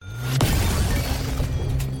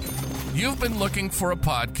You've been looking for a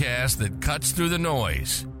podcast that cuts through the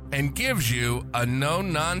noise and gives you a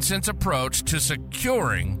no-nonsense approach to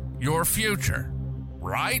securing your future,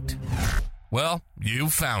 right? Well, you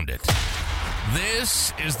found it.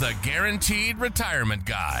 This is the Guaranteed Retirement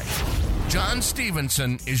Guy. John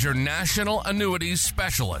Stevenson is your national annuities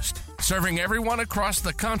specialist, serving everyone across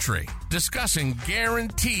the country, discussing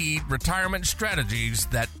guaranteed retirement strategies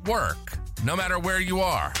that work, no matter where you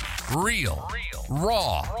are. Real,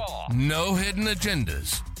 raw, no hidden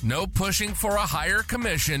agendas, no pushing for a higher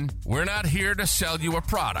commission. We're not here to sell you a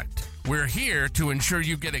product. We're here to ensure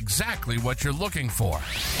you get exactly what you're looking for.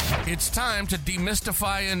 It's time to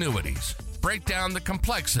demystify annuities, break down the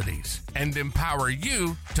complexities, and empower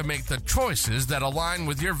you to make the choices that align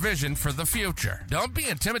with your vision for the future. Don't be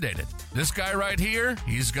intimidated. This guy right here,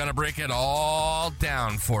 he's going to break it all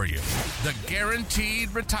down for you. The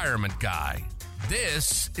Guaranteed Retirement Guy.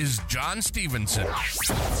 This is John Stevenson.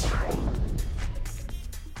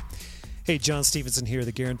 Hey, John Stevenson here,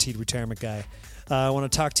 the Guaranteed Retirement Guy. I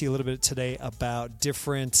want to talk to you a little bit today about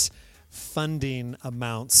different funding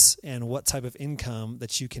amounts and what type of income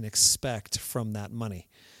that you can expect from that money.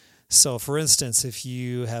 So, for instance, if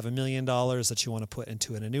you have $1 million that you want to put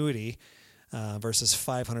into an annuity versus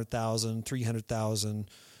 $500,000,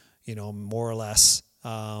 $300,000, more or less,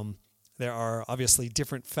 there are obviously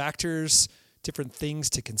different factors, different things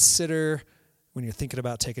to consider when you're thinking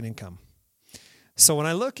about taking income. So when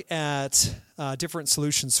I look at different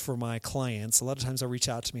solutions for my clients, a lot of times they'll reach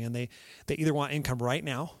out to me and they either want income right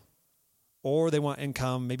now, or they want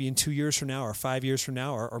income maybe in 2 years from now or 5 years from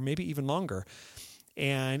now, or maybe even longer.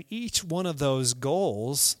 And each one of those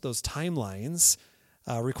goals, those timelines,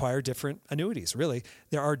 require different annuities, really.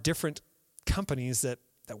 There are different companies that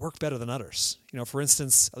work better than others. For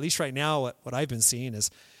instance, at least right now, what I've been seeing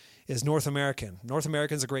is North American. North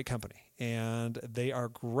American is a great company, and they are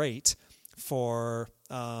great for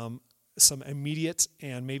some immediate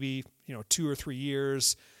and maybe 2 or 3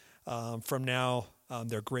 years from now.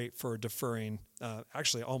 They're great for deferring,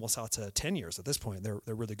 actually almost out to 10 years at this point. They're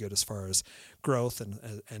really good as far as growth and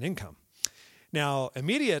income. Now,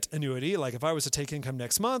 immediate annuity, like if I was to take income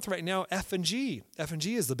next month, right now, F&G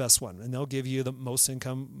is the best one, and they'll give you the most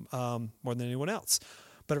income more than anyone else.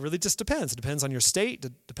 But it really just depends. It depends on your state.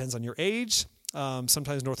 It depends on your age.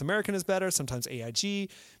 Sometimes North American is better. Sometimes AIG,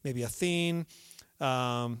 maybe Athene.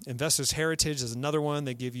 Investors Heritage is another one.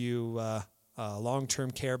 They give you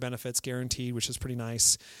long-term care benefits guaranteed, which is pretty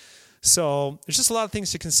nice. So there's just a lot of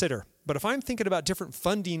things to consider. But if I'm thinking about different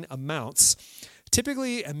funding amounts,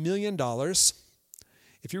 typically $1 million,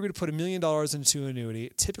 if you're going to put $1 million into an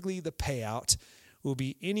annuity, typically the payout will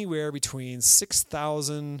be anywhere between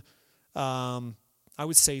 $6,000, I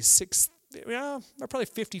would say probably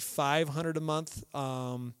 $5,500 a month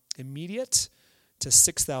immediate to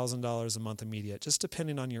 $6,000 a month immediate, just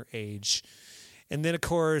depending on your age. And then, of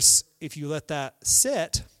course, if you let that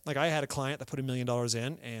sit, like I had a client that put $1 million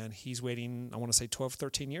in, and he's waiting, I want to say 12,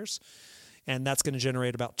 13 years, and that's going to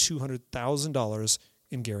generate about $200,000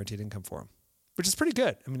 in guaranteed income for him, which is pretty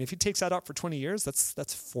good. I mean, if he takes that out for 20 years, that's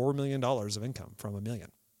 $4 million of income from $1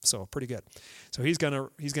 million. So pretty good. So he's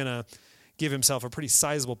gonna give himself a pretty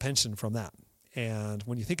sizable pension from that. And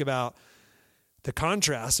when you think about the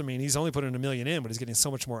contrast, I mean, he's only putting $1 million in, but he's getting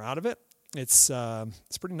so much more out of it. It's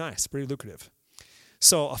pretty nice, pretty lucrative.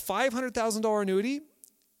 So a $500,000 annuity,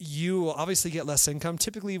 you will obviously get less income.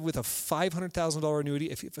 Typically with a $500,000 annuity,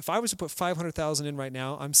 if I was to put $500,000 in right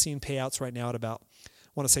now, I'm seeing payouts right now at about, I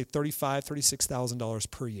want to say $35,000, $36,000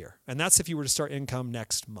 per year. And that's if you were to start income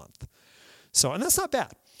next month. So, and that's not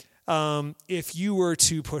bad. If you were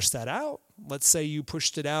to push that out, let's say you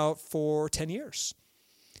pushed it out for 10 years,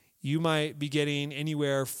 you might be getting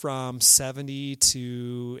anywhere from $70,000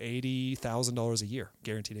 to $80,000 a year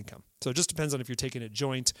guaranteed income. So it just depends on if you're taking it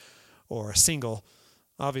joint or a single.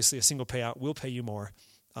 Obviously, a single payout will pay you more.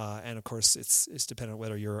 And of course, it's dependent on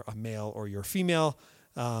whether you're a male or you're female,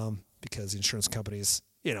 because insurance companies,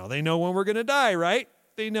 they know when we're going to die, right?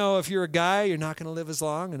 They know if you're a guy, you're not going to live as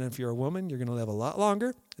long. And if you're a woman, you're going to live a lot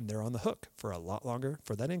longer. And they're on the hook for a lot longer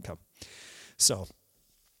for that income. So,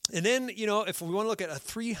 and then, if we want to look at a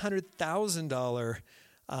 $300,000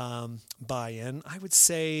 buy-in, I would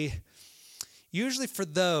say usually for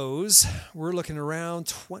those, we're looking around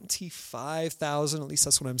 $25,000. At least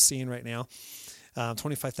that's what I'm seeing right now.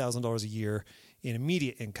 $25,000 a year in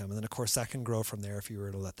immediate income. And then, of course, that can grow from there if you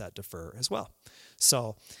were to let that defer as well.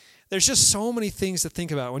 So there's just so many things to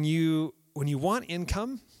think about. When you want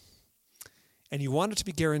income and you want it to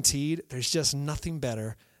be guaranteed, there's just nothing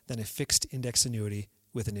better than a fixed index annuity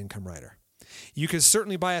with an income rider. You can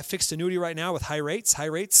certainly buy a fixed annuity right now with high rates. High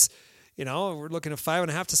rates, we're looking at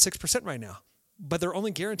 5.5% to 6% right now, but they're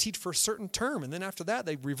only guaranteed for a certain term. And then after that,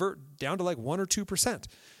 they revert down to like 1 or 2%.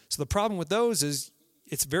 So the problem with those is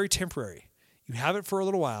it's very temporary. You have it for a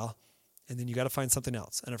little while, and then you got to find something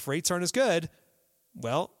else. And if rates aren't as good,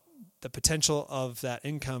 well, the potential of that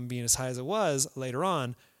income being as high as it was later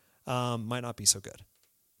on might not be so good.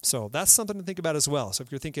 So that's something to think about as well. So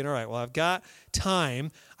if you're thinking, all right, well, I've got time,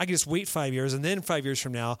 I can just wait 5 years, and then 5 years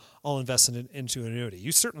from now, I'll invest into an annuity.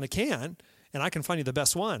 You certainly can, and I can find you the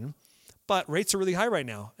best one, but rates are really high right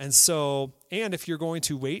now. And if you're going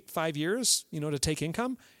to wait 5 years, to take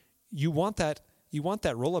income, you want that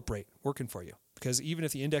roll-up rate working for you. Because even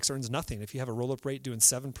if the index earns nothing, if you have a roll-up rate doing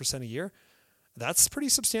 7% a year, that's pretty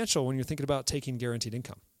substantial when you're thinking about taking guaranteed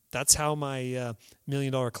income. That's how my $1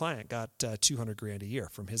 million client got $200,000 a year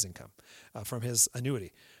from his income, from his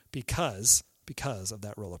annuity, because of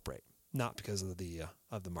that roll-up rate, not because of the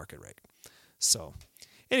market rate. So,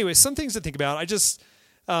 anyway, some things to think about. I just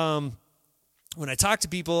when I talk to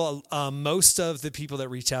people, most of the people that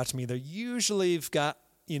reach out to me, they usually have got,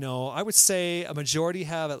 I would say a majority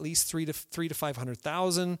have at least 300 to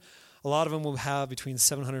 500,000. A lot of them will have between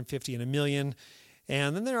 750 and $1 million.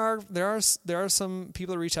 And then there are some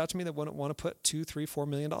people that reach out to me that want to put $2, $3, $4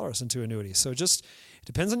 million into annuities. So it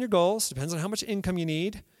depends on your goals, depends on how much income you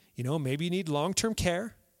need. Maybe you need long-term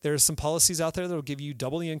care. There's some policies out there that will give you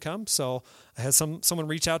double the income. So I had someone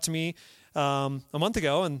reach out to me a month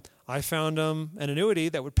ago, and I found an annuity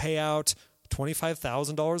that would pay out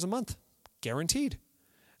 $25,000 a month, guaranteed.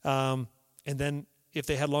 And then if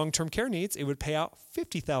they had long-term care needs, it would pay out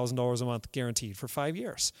 $50,000 a month, guaranteed for 5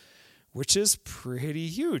 years. Which is pretty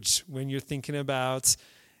huge when you're thinking about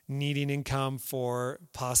needing income for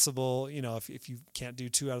possible, if you can't do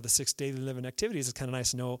 2 out of the 6 daily living activities, it's kind of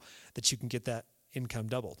nice to know that you can get that income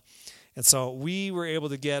doubled. And so we were able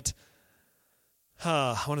to get,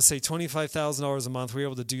 I want to say $25,000 a month. We were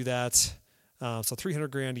able to do that. So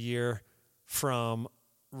 $300,000 a year from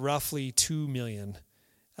roughly $2 million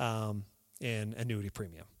in annuity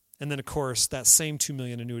premium. And then, of course, that same $2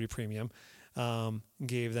 million annuity premium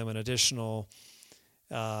gave them an additional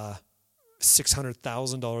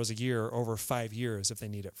 $600,000 a year over 5 years if they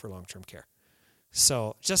need it for long-term care.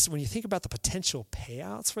 So just when you think about the potential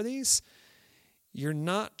payouts for these, you're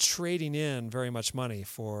not trading in very much money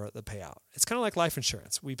for the payout. It's kind of like life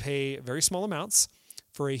insurance. We pay very small amounts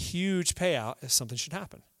for a huge payout if something should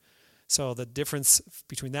happen. So the difference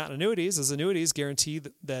between that and annuities is annuities guarantee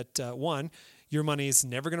that one, your money is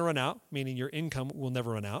never going to run out, meaning your income will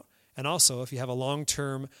never run out. And also, if you have a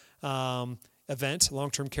long-term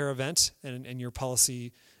long-term care event, and your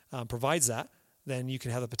policy provides that, then you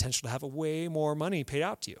can have the potential to have way more money paid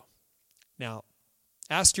out to you. Now,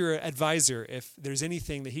 ask your advisor if there's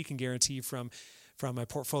anything that he can guarantee from a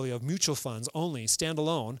portfolio of mutual funds only,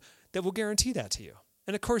 standalone, that will guarantee that to you.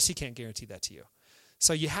 And of course, he can't guarantee that to you.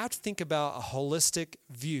 So you have to think about a holistic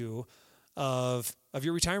view of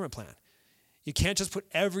your retirement plan. You can't just put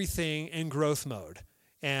everything in growth mode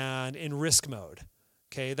and in risk mode.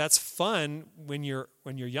 Okay, that's fun when you're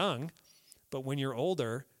young, but when you're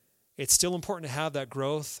older, it's still important to have that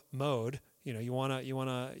growth mode. You want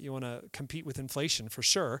to compete with inflation for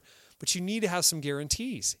sure, but you need to have some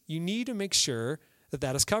guarantees. You need to make sure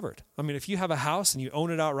that is covered. I mean, if you have a house and you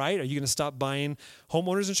own it outright, are you going to stop buying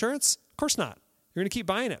homeowners insurance? Of course not. You're going to keep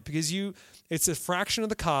buying it because it's a fraction of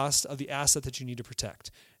the cost of the asset that you need to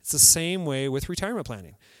protect. It's the same way with retirement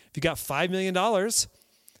planning. If you got $5 million,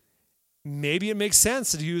 maybe it makes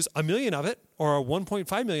sense to use $1 million of it or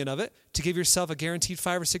 $1.5 million of it to give yourself a guaranteed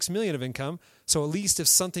 $5 or $6 million of income. So at least if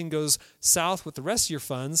something goes south with the rest of your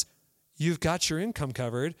funds, you've got your income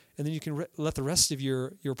covered, and then you can let the rest of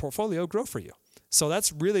your portfolio grow for you. So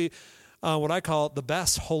that's really what I call the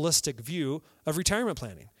best holistic view of retirement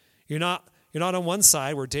planning. You're not on one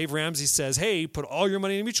side where Dave Ramsey says, hey, put all your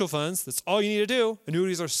money in mutual funds. That's all you need to do.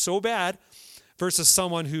 Annuities are so bad. Versus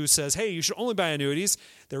someone who says, hey, you should only buy annuities.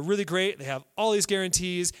 They're really great. They have all these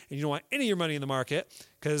guarantees, and you don't want any of your money in the market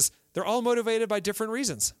because they're all motivated by different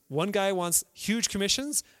reasons. One guy wants huge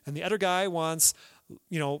commissions, and the other guy wants,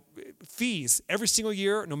 fees every single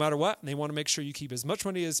year, no matter what. And they want to make sure you keep as much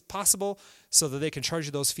money as possible so that they can charge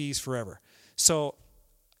you those fees forever. So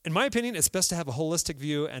in my opinion, it's best to have a holistic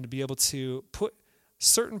view and to be able to put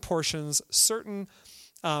certain portions, certain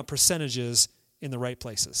percentages in the right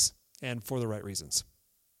places and for the right reasons.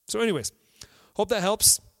 So anyways, hope that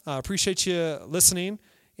helps. Appreciate you listening,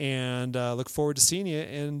 and look forward to seeing you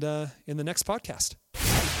in the next podcast.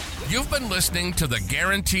 You've been listening to The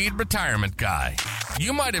Guaranteed Retirement Guy.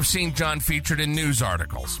 You might have seen John featured in news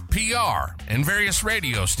articles, PR, and various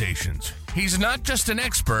radio stations. He's not just an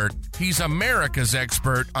expert, he's America's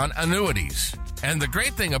expert on annuities. And the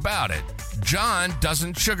great thing about it, John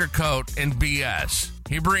doesn't sugarcoat and BS.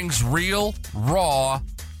 He brings real, raw,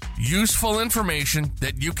 useful information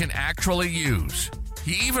that you can actually use.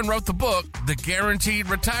 He even wrote the book, The Guaranteed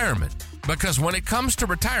Retirement, because when it comes to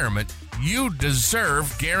retirement, you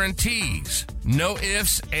deserve guarantees. No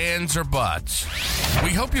ifs, ands, or buts. We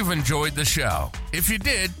hope you've enjoyed the show. If you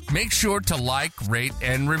did, make sure to like, rate,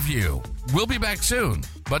 and review. We'll be back soon,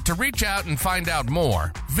 but to reach out and find out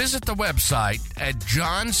more, visit the website at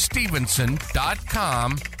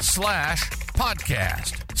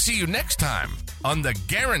johnstevenson.com/podcast. See you next time on The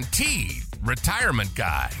Guaranteed Retirement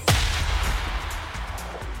Guy.